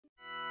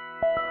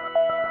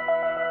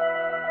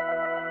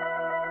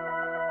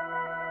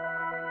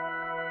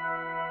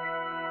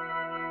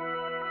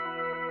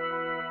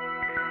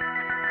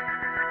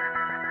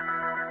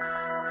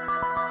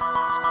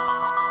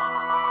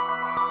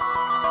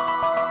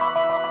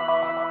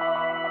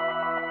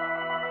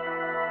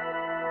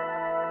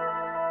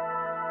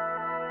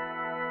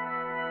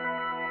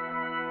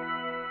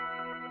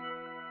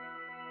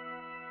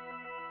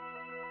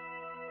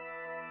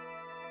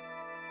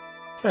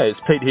Hey, it's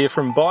Pete here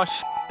from Bosch.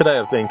 Today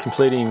I've been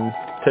completing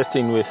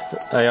testing with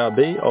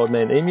AARC, Old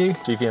Man Emu,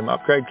 GVM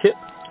upgrade kit,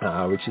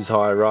 which is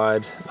higher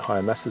ride,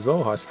 higher mass as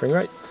well, high spring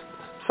rate.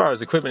 As far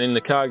as equipment in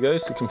the car goes,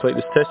 to complete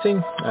this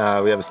testing,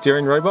 we have a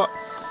steering robot,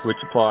 which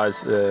applies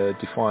a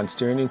defined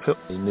steering input,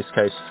 in this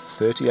case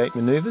 38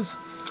 manoeuvres.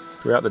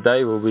 Throughout the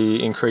day we'll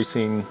be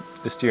increasing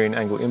the steering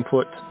angle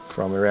input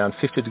from around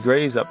 50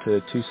 degrees up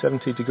to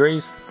 270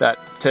 degrees. That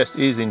test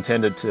is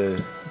intended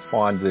to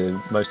find the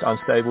most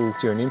unstable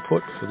steering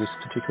input for this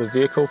particular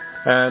vehicle.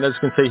 And as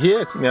you can see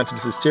here, it's mounted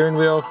to the steering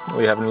wheel.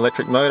 We have an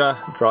electric motor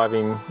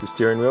driving the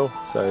steering wheel,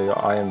 so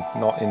I am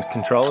not in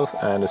control,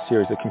 and a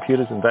series of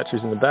computers and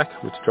batteries in the back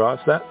which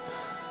drives that.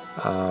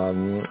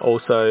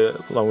 Also,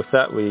 along with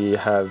that, we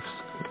have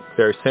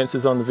various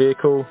sensors on the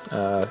vehicle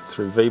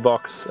through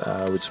V-Box,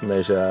 which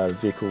measure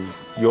vehicle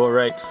yaw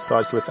rate,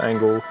 side slip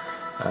angle,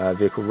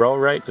 vehicle roll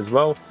rate as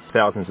well.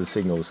 Thousands of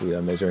signals we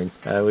are measuring.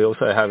 And we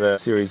also have a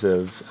series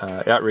of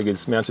outriggers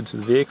mounted to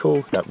the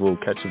vehicle that will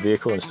catch the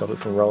vehicle and stop it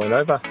from rolling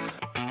over.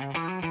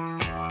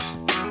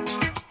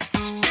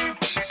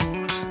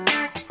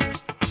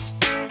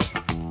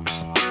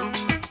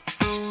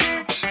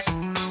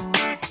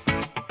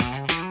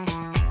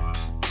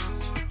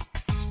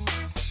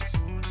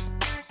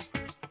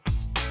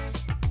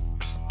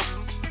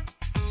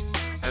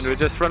 And we're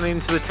just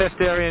running into the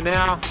test area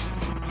now.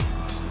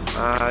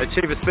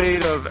 Achieve a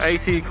speed of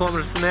 80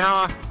 kilometers an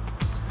hour,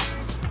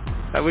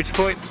 at which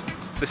point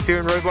the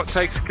steering robot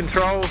takes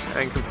control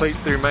and completes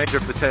the remainder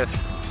of the test.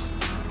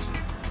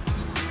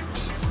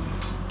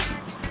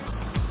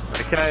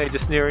 Okay,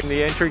 just nearing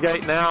the entry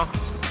gate now,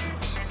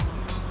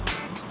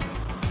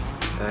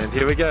 and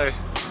here we go.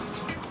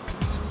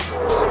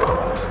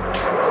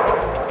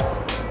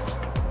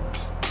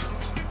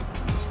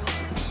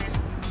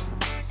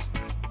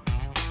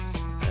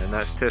 And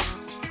that's test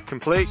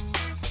complete.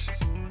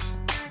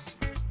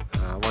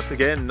 Once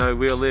again, no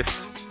wheel lift,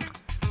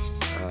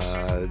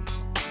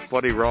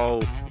 body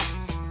roll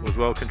was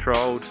well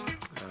controlled,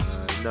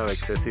 no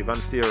excessive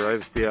unsteer or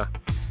oversteer,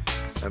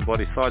 and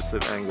body side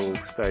slip angle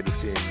stayed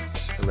within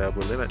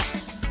allowable limits.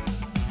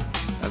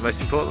 And most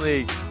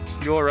importantly,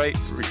 yaw rate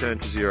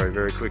returned to zero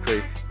very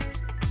quickly.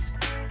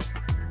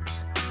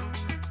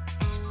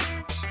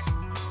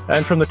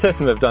 And from the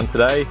testing we've done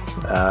today,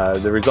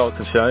 the results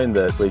have shown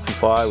that we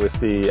comply with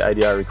the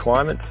ADR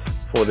requirements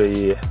for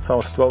the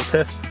Thomas 12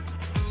 test.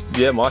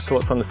 Yeah, my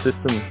thoughts on the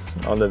system,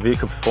 on the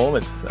vehicle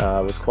performance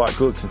was quite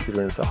good,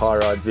 considering it's a high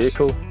ride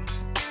vehicle.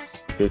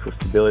 Vehicle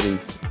stability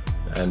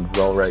and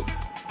roll rates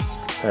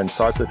and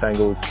side slip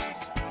angles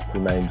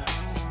remained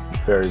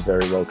very,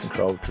 very well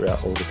controlled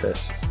throughout all the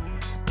tests.